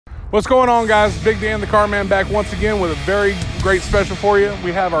What's going on, guys? Big Dan the Car Man back once again with a very great special for you.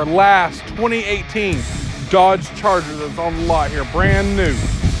 We have our last 2018 Dodge Charger that's on the lot here, brand new.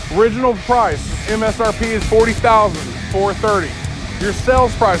 Original price, MSRP is $40,430. Your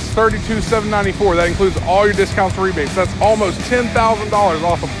sales price is $32,794. That includes all your discounts and rebates. That's almost $10,000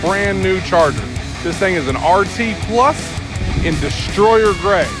 off a brand new Charger. This thing is an RT Plus in Destroyer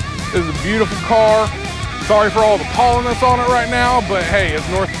Gray. This is a beautiful car. Sorry for all the pollen that's on it right now, but hey, it's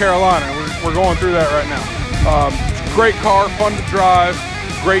North Carolina. We're going through that right now. Great car, fun to drive,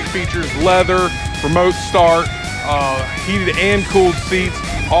 great features, leather, remote start, heated and cooled seats,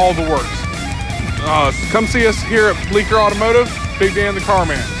 all the works. Come see us here at Bleecker Automotive, Big Dan the Car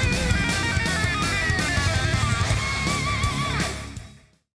Man.